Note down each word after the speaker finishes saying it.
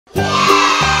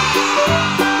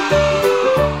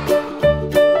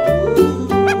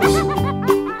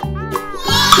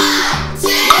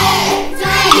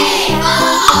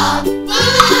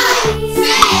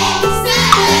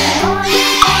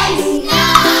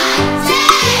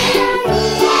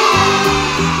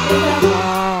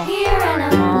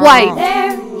White.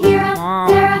 There, here,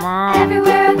 there,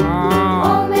 everywhere.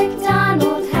 Old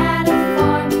MacDonald had a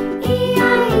farm.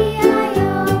 E-I-E-I-O.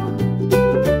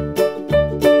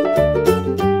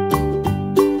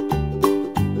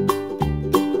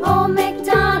 Old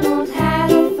MacDonald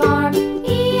had a farm.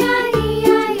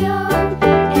 E-I-E-I-O.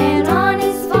 And on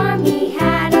his farm he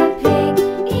had a pig.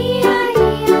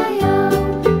 E-I-E-I-O.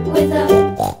 With a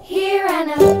here and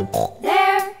a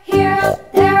there, here,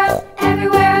 there,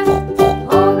 everywhere.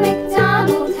 Old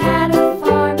MacDonald had a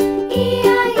farm.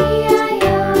 E-I-E-I-O.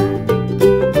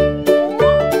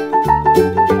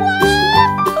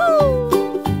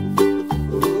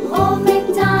 Old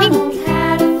MacDonald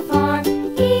had a farm.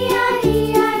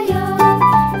 E-I-E-I-O.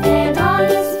 And on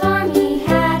his farm he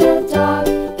had a dog.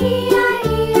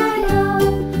 E-I-E-I-O.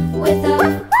 With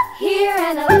a here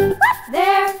and a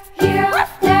there, here,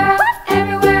 there,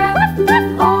 everywhere.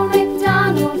 Old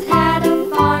MacDonald had a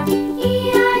farm.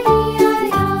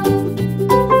 E-I-E-I-O.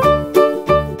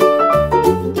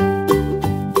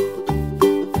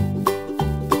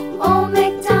 Old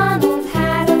MacDonald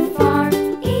had a farm.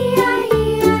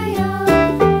 E-I-E-I-O.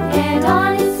 And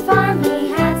on his farm he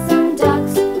had some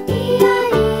ducks.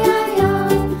 E-I-E-I-O.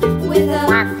 With a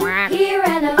here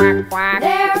and a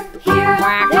there, here,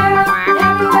 there,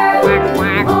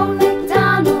 everywhere. Old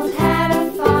MacDonald had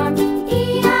a farm.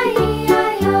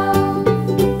 E-I-E-I-O.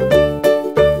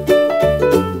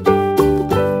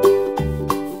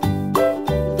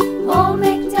 Old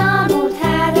MacDonald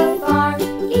had a farm.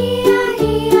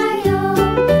 E-I-E-I-O.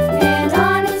 And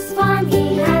on his farm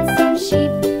he had some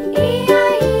sheep.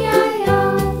 E-I-E-I-O.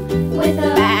 With a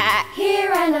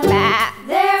here and a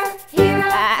there, here,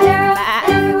 there,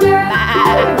 everywhere.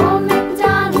 Old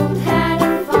MacDonald had a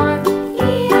farm.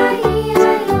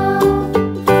 E-I-E-I-O.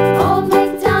 Old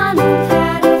MacDonald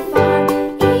had a farm.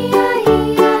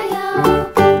 E-I-E-I-O.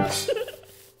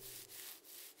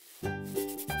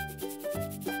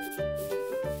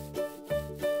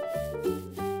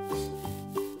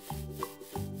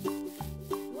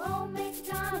 Old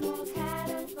MacDonald had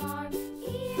a farm.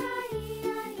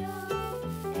 E-I-E-I-O.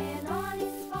 And on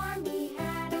his farm he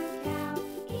had a cow.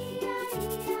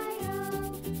 E-I-E-I-O.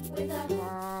 With a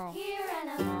here and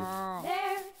a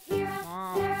there, here,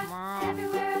 there,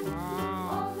 everywhere.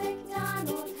 Old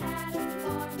MacDonald had a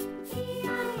farm.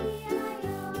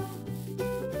 E-I-E-I-O.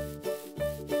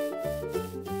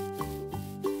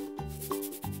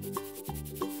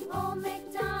 Old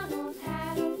MacDonald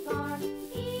had a farm.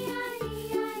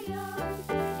 E-I-E-I-O.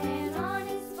 And on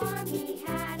his farm he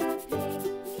had a pig.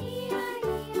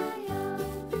 E-I-E-I-O.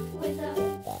 With a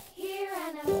here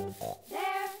and a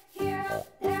there, here,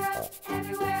 there,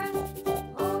 everywhere.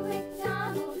 Old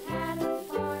MacDonald had a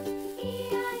farm.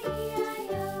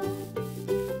 E-I-E-I-O.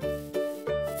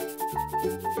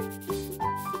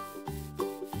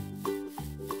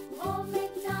 Old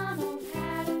MacDonald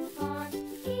had a farm.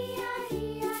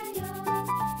 E-I-E-I-O.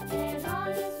 And on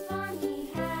his farm he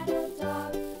had a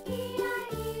dog.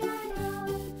 E-I-E-I-O.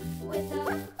 With a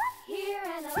here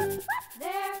and a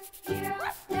there, here,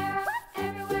 there,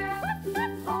 everywhere.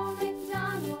 Old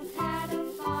MacDonald had a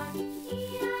farm.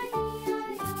 E-I-E-I-O.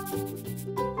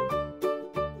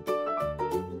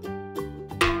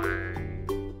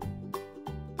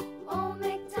 Old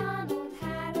MacDonald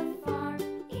had a farm.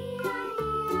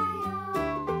 E-I-E-I-O.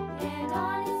 And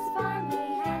on his farm he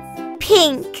had some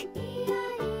Pink.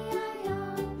 E-I-E-I-O.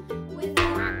 With a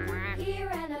here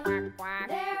and a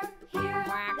there, here,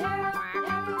 there,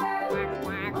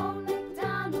 everywhere. Old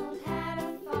MacDonald had a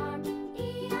farm.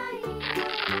 E-I-E-I-O.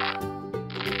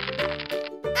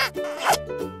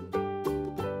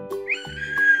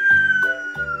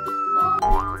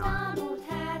 Old MacDonald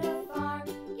had a farm.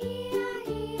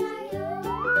 E-I-E-I-O.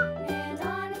 And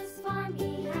on his farm he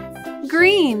had some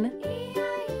Green.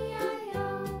 E-I-E-I-O.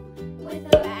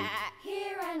 With a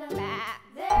here and a there,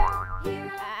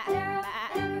 here, there,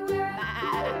 everywhere.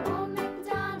 Old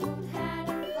MacDonald had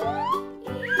a farm.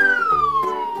 E-I-E-I-O.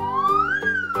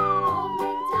 Old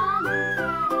MacDonald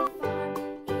had a farm.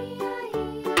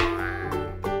 E-I-E-I-O.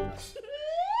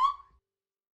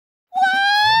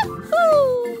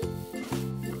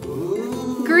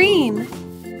 Green.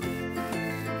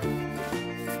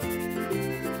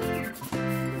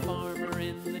 Farmer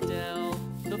in the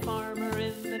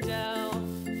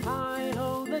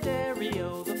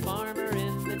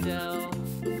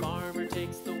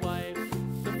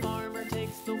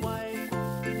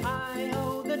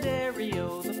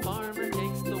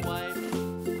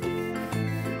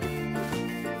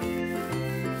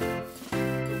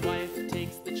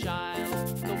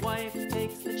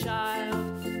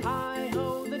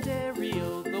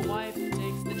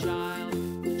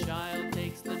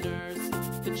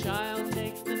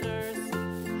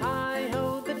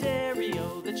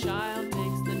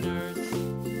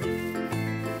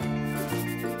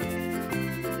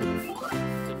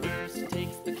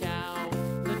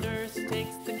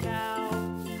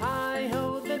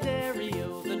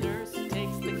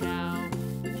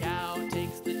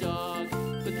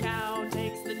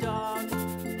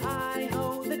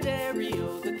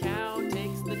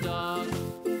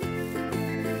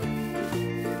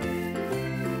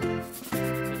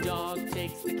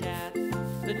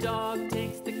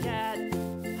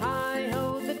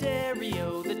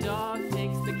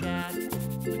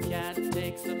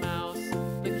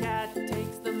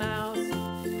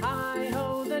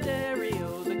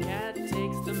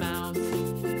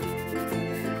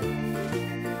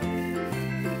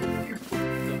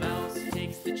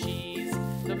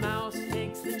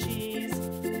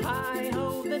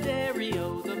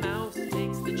dairy-o, the mouse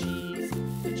takes the cheese.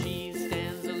 The cheese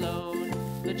stands alone.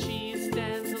 The cheese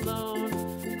stands alone.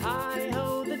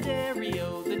 Hi-ho, the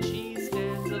dairy-o, the cheese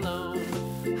stands alone.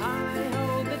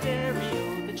 Hi-ho, the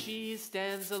dairy-o, the cheese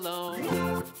stands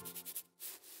alone.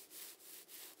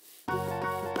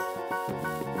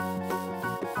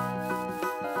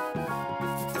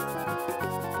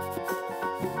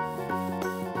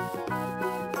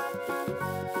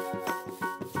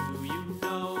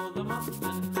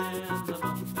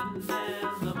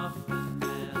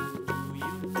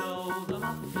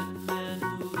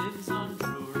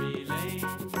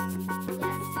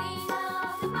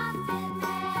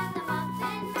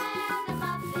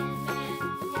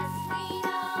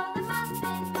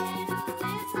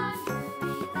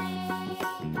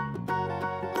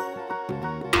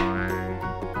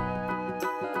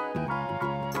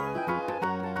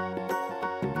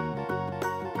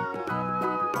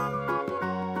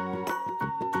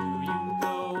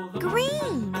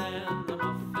 Green.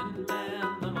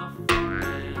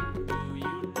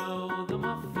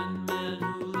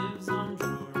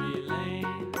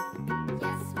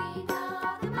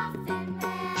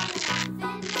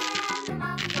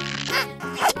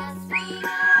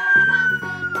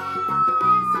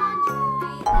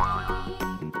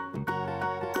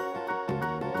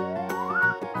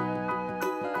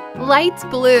 Light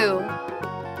blue.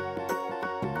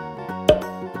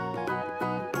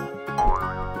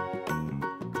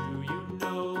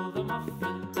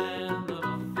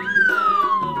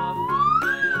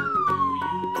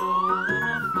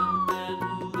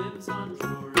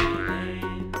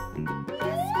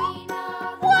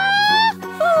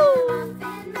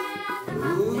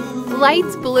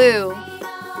 Light blue.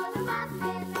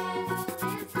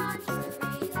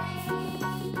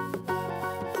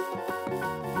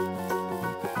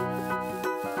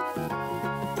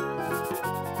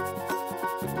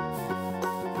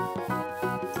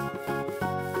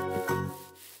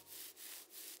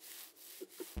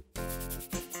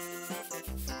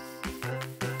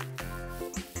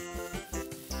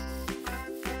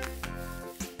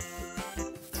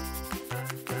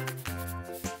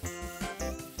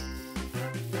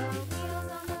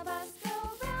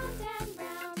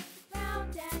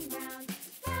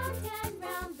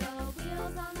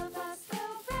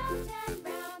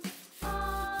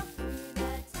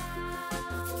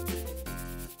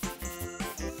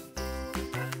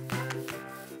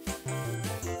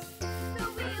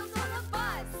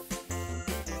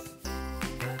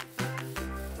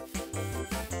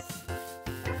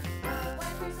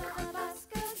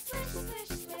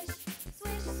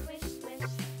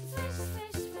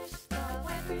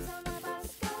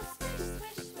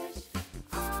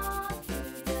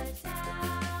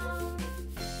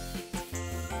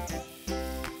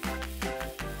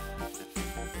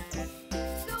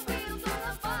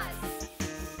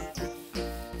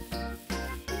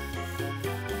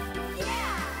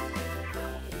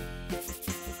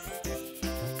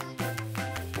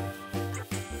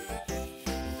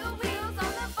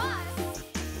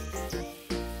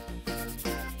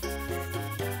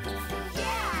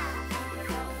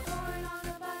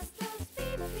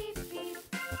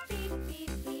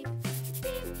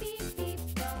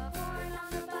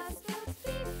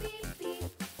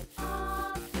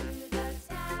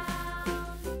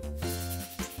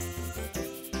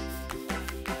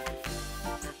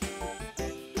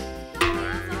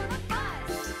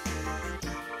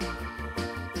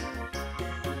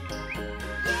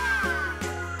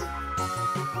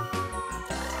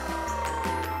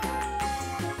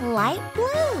 Light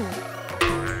blue.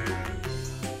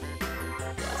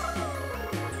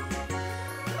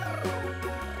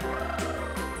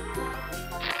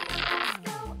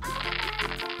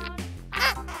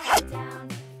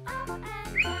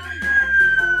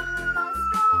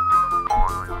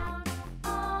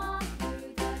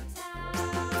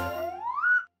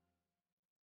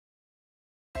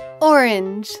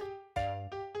 Orange.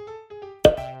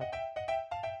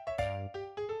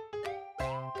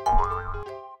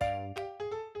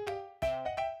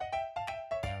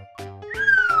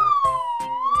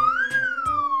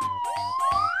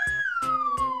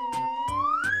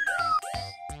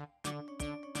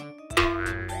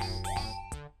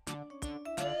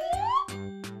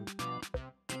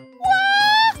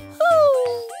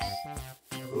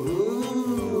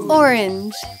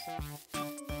 Orange.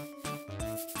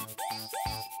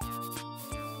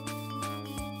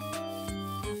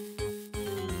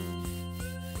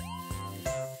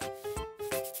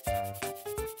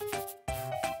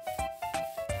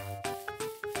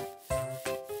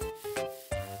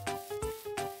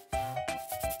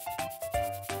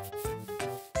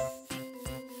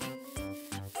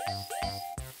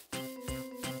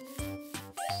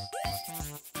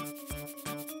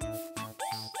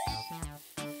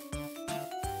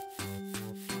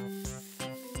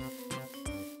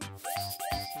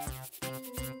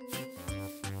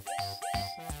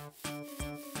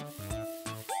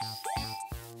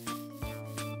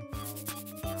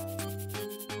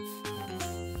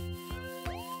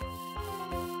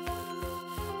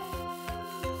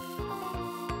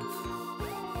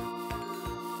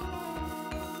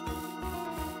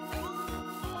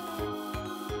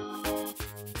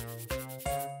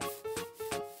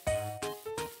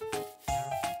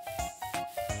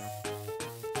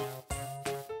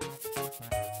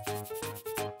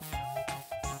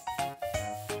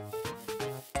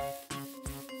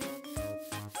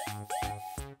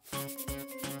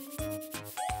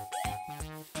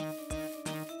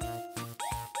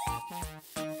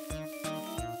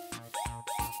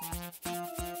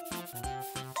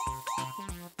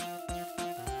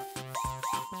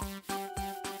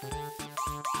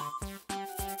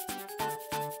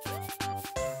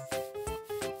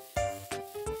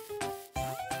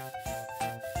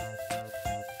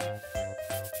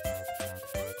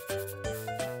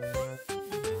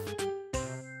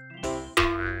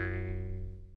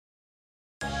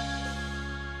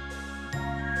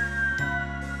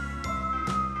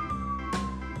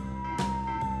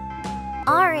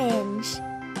 Orange.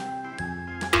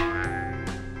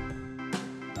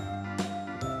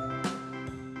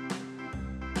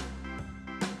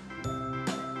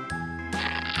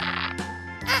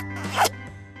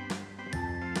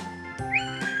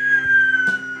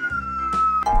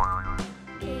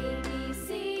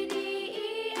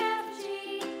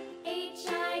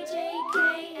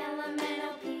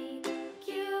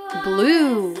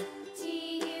 Blue.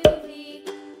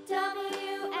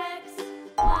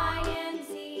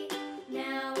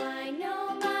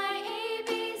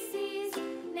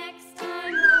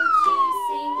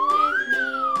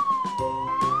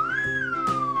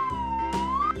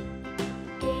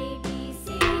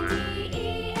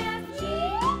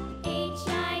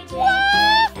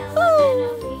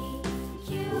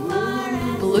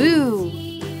 Blue. Blue.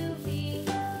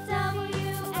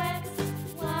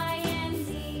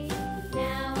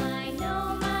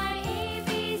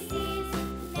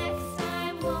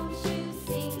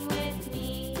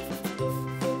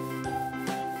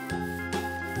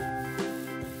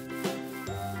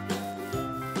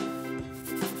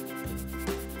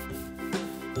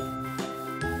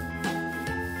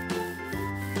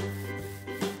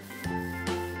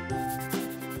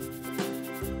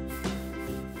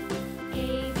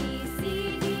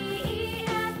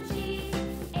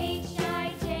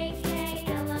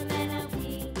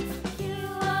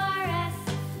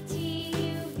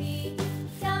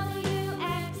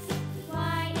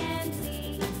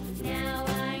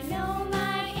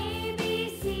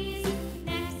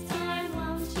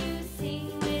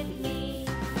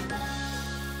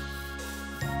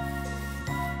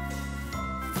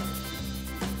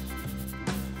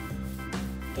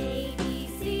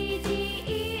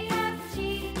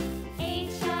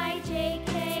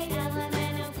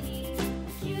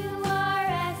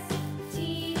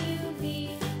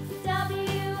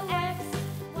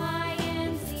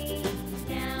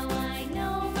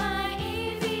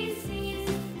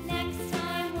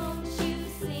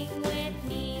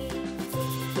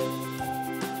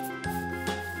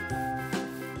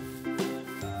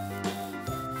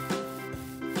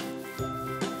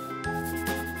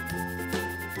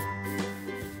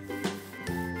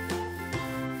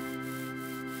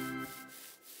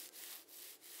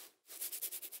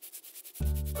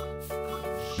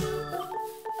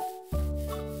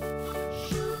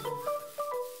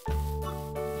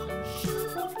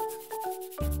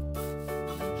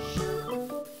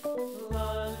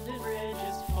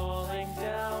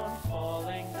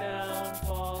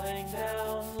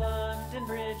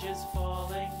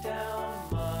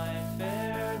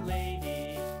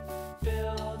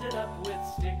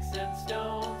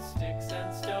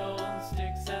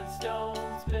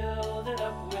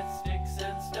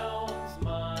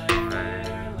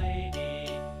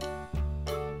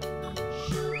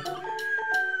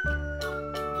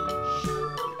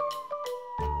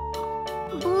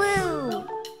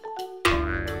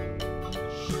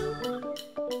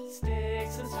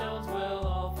 Sticks and stones will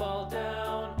all fall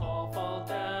down, all fall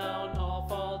down, all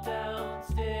fall down.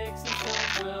 Sticks and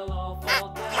stones will all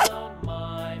fall down,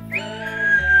 my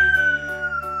fair lady.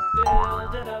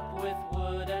 Build it up with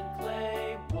wood and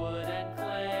clay, wood and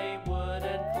clay, wood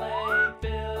and clay.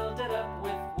 Build it up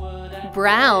with wood and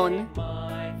Brown. clay,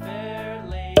 my fair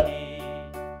lady.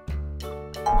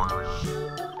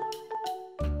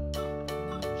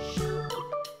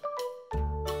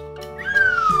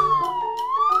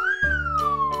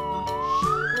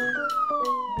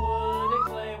 Wood and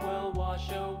clay will wash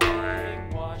away,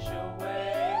 wash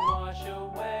away, wash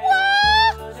away.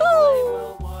 Wood and clay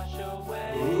will wash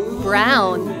away.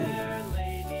 Brown. Fair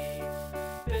lady,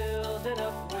 build it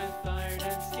up with iron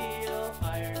and steel,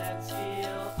 iron and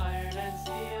steel, iron and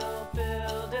steel.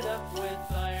 Build it up with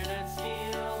iron and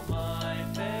steel, my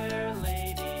fair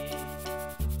lady.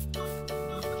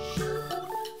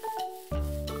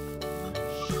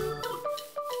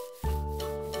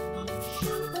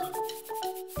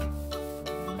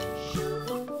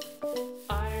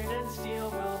 Iron and steel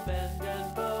will bend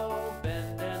and bow,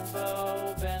 bend and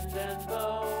bow, bend and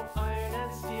bow. Iron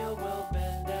and steel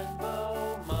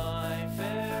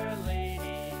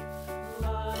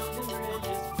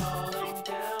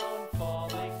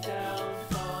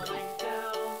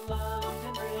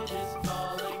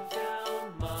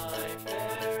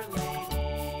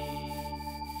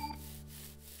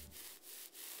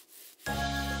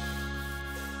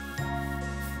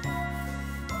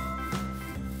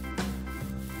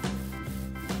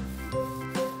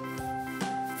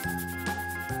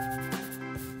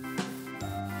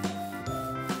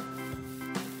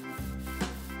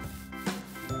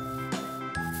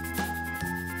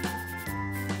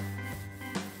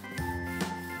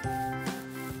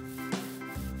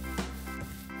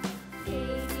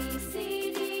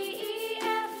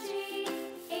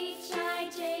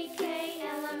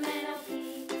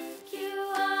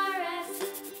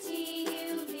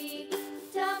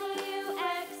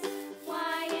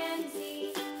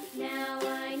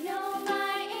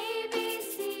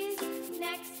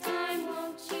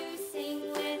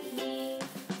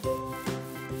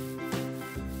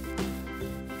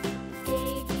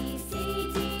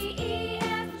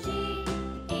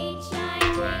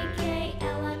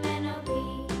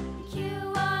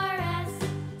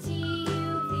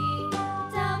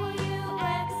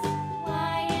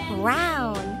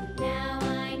Brown. Now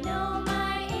I know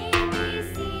my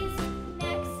ABCs.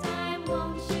 Next time,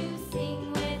 won't you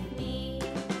sing with me?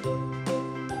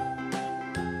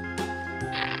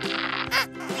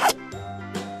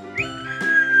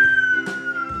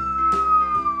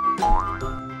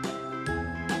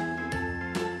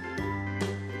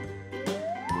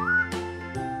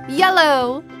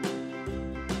 Yellow.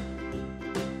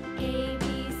 A,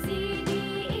 B, C, D,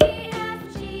 E, F,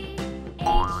 G, H,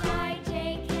 I, J,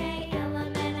 K, L,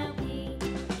 M, N, O, P,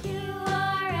 Q,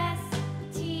 R, S,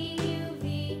 T, U, V,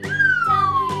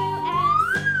 W, X,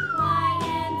 Y,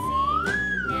 and Z.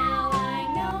 Now I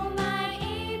know my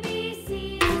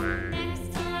ABCs. Next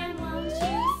time, won't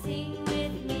you sing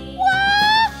with me?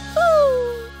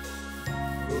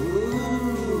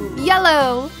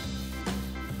 Yellow.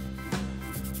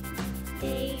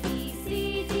 A, B, C,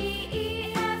 D,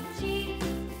 E, F, G,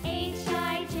 H,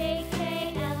 I, J,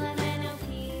 K, L, M, N, O, P,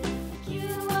 Q,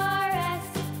 R, S,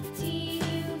 T,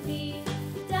 U, V,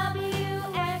 W,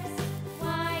 X,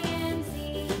 Y, and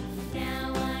Z.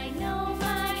 Now I know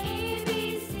my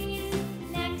ABCs.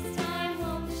 Next time,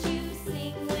 won't you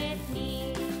sing with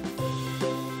me?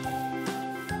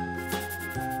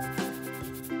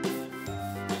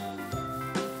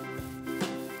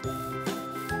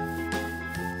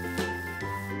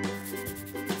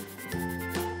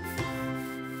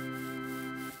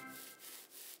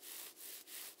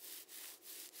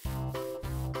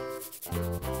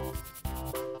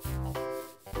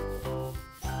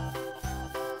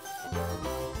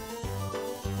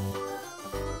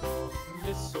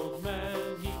 This old man,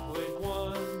 he played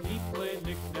one. He played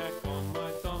knick-knack on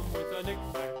my thumb with a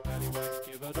knick-knack, paddywhack,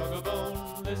 give a dog a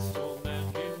bone. This old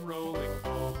man came rolling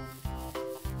home.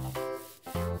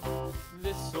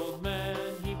 This old man,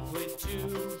 he played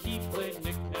two. He played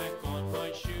knick-knack on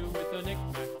my shoe with a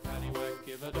knick-knack, paddywhack,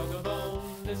 give a dog a bone.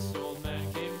 This old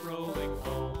man came rolling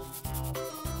home.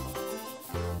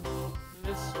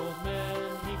 This old man,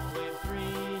 he played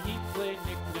three. He played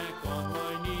knick-knack on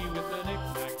my knee with a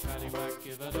knick-knack, paddywhack,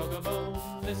 give a dog a bone.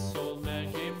 This old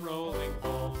man came rolling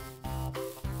home.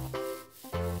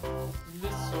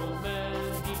 This old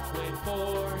man, he played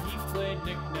four. He played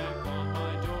knick-knack on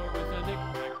my door with a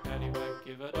knick-knack, paddywhack,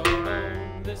 give a dog a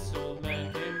bone. This old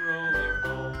man came rolling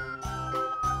home.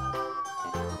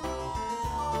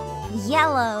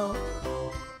 Yellow.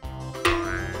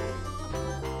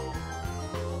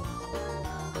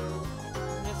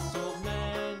 This old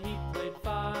man, he played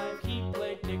five. He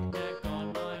played knick-knack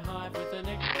on my hive with a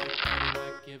knick-knack,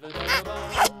 paddywhack, give a dog a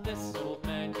bone. This old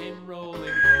man came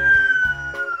rolling home.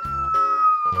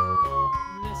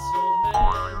 This old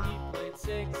man, he played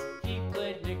six. He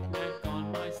played knick-knack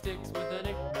on my sticks with a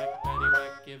knick-knack,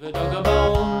 paddywhack, give a dog a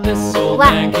bone. This old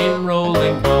Black. man came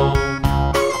rolling home.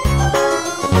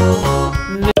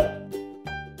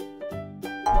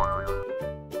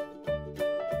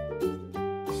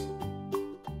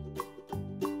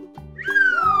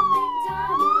 Old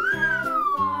MacDonald had a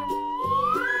farm,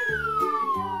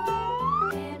 E-I-E-I-O.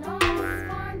 And on his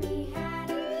farm he had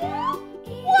a cow,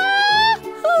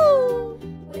 E-I-E-I-O.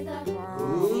 With a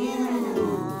here and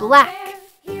a Black.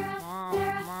 there, here a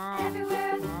there a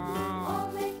everywhere. Old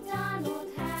MacDonald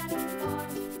had a farm,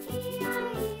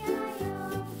 E-I-E-I-O.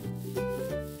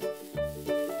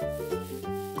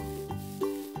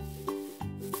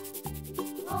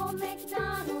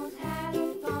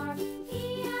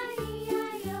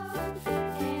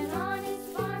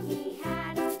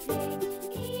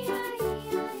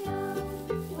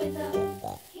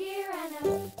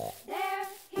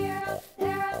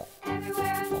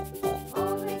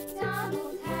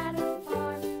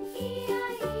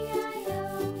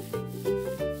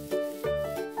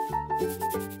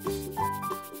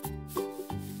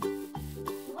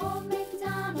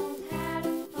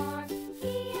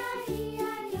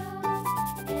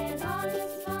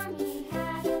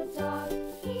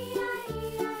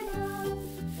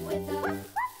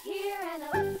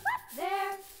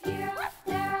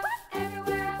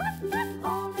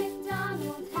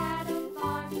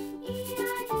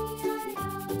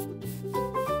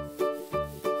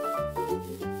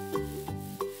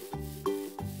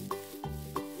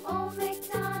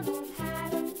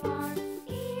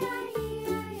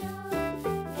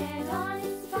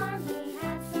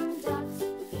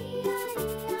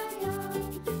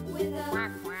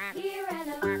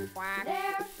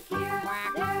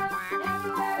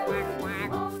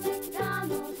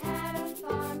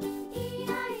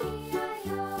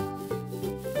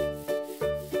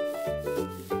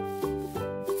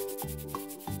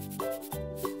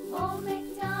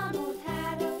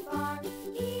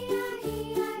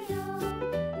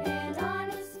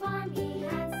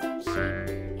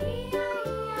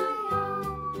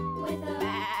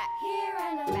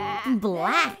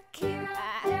 Black. Here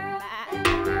a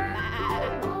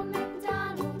there Old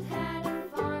MacDonald had a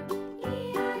farm,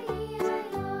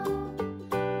 E-I-E-I-O.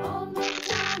 Old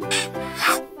MacDonald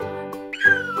had a farm,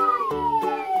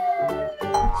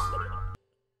 E-I-E-I-O.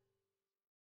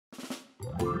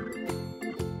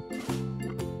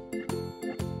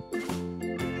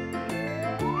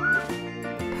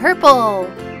 Purple.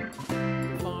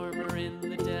 The farmer in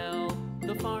the dell,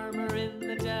 the farmer in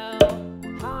the dell.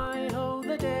 Hi-ho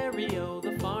the dairy-o,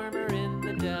 the farmer in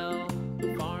the dell.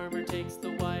 The farmer takes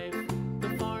the wife, the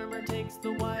farmer takes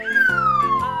the wife.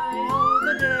 Hi-ho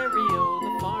the dairy-o,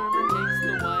 the farmer takes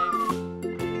the wife.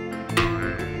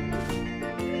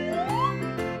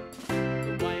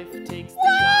 The wife takes the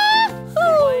child,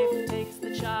 the wife takes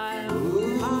the child.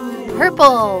 Hi-ho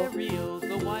Purple. the dairy-o,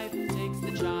 the wife takes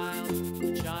the child.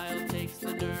 The child takes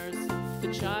the nurse,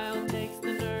 the child takes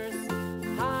the nurse.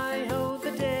 Hi-ho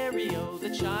the dairy-o, the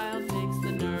child takes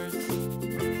the nurse.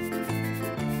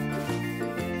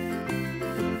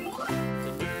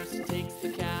 The nurse takes the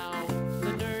cow,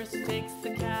 the nurse takes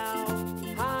the cow.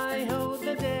 Hi-ho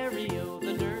the dairy-o,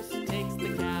 the nurse takes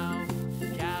the cow. The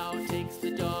cow takes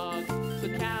the dog, the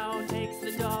cow takes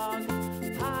the dog.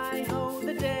 Hi-ho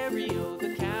the dairy-o,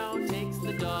 the cow takes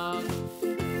the dog.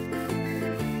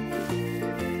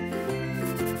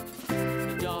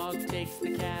 The dog takes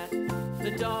the cat,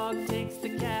 the dog takes the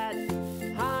cat.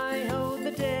 Hi-ho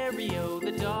the dairy-o,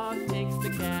 the dog takes the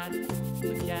cat.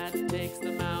 The cat takes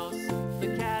the mouse,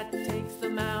 the cat takes the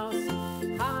mouse.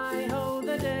 Hi-ho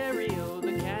the dairy-o,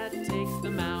 the cat takes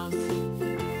the mouse.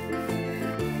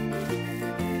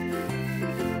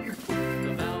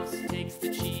 The mouse takes the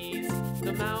cheese,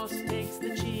 the mouse takes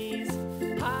the cheese.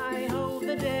 Hi-ho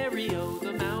the dairy-o,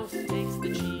 the mouse takes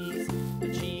the cheese. The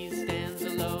cheese stands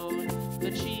alone,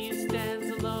 the cheese stands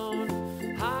alone.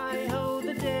 Hi-ho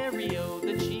the dairy-o,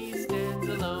 the cheese stands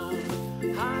alone.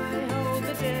 Hi-ho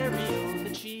the dairy-o, the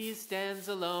cheese stands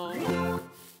alone.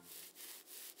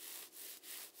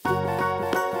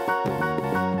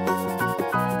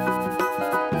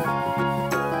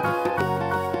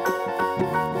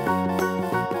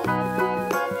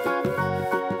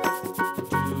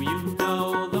 Do you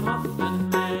know the Muffin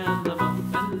Man, the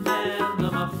Muffin Man,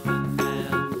 the Muffin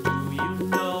Man? Do you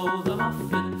know the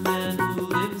Muffin Man who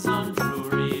lives on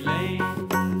Drury Lane?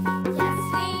 Yes,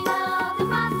 we know the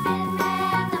Muffin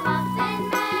Man, the Muffin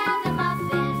Man, the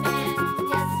Muffin Man.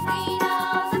 Yes, we know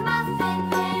the Muffin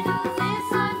Man who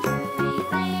lives on Drury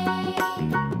Lane.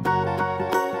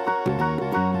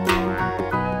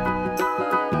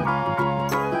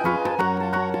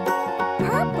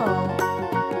 Purple.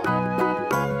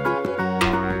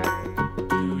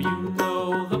 Do you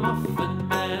know the Muffin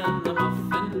Man, the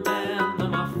Muffin Man, the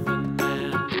Muffin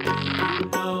Man? Do you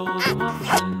know the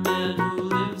Muffin Man who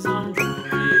lives on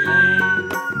Drury Lane?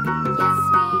 Yes,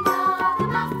 we know the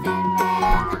Muffin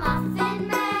Man, the Muffin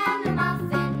Man, the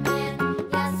Muffin Man.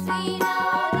 Yes, we know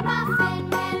the Muffin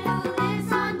Man who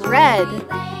lives on Drury Red. Lane.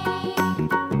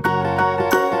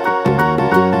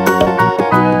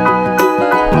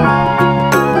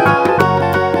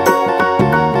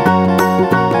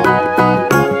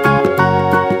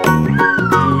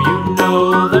 Do you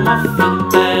know the Muffin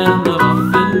Man, the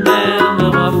Muffin Man, the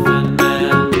Muffin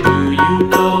Man? Do you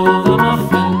know the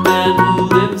Muffin Man who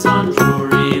lives on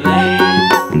Drury Lane?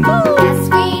 Yes,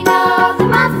 we know the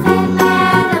Muffin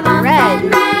Man, the Muffin Red.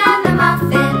 Man, the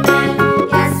Muffin Man.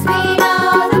 Yes, we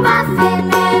know the Muffin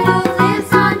Man who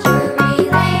lives on Drury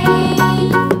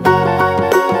Lane.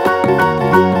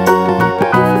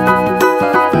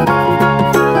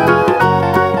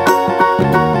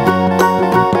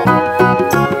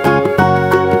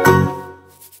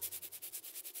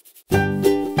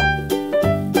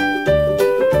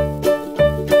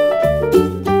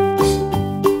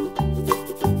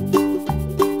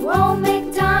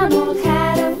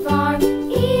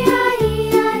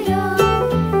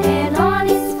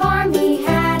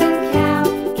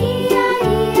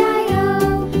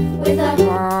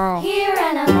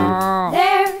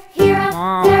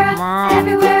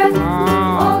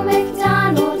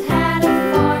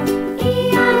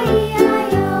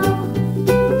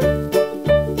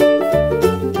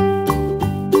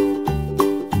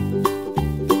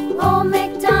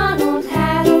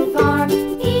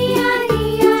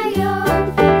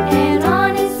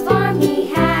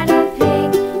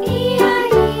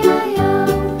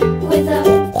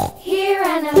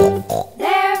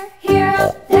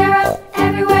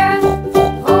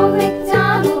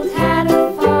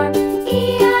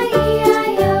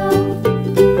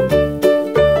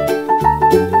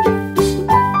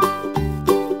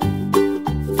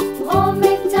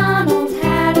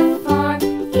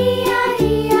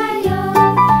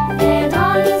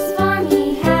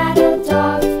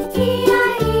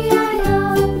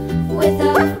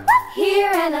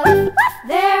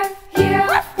 There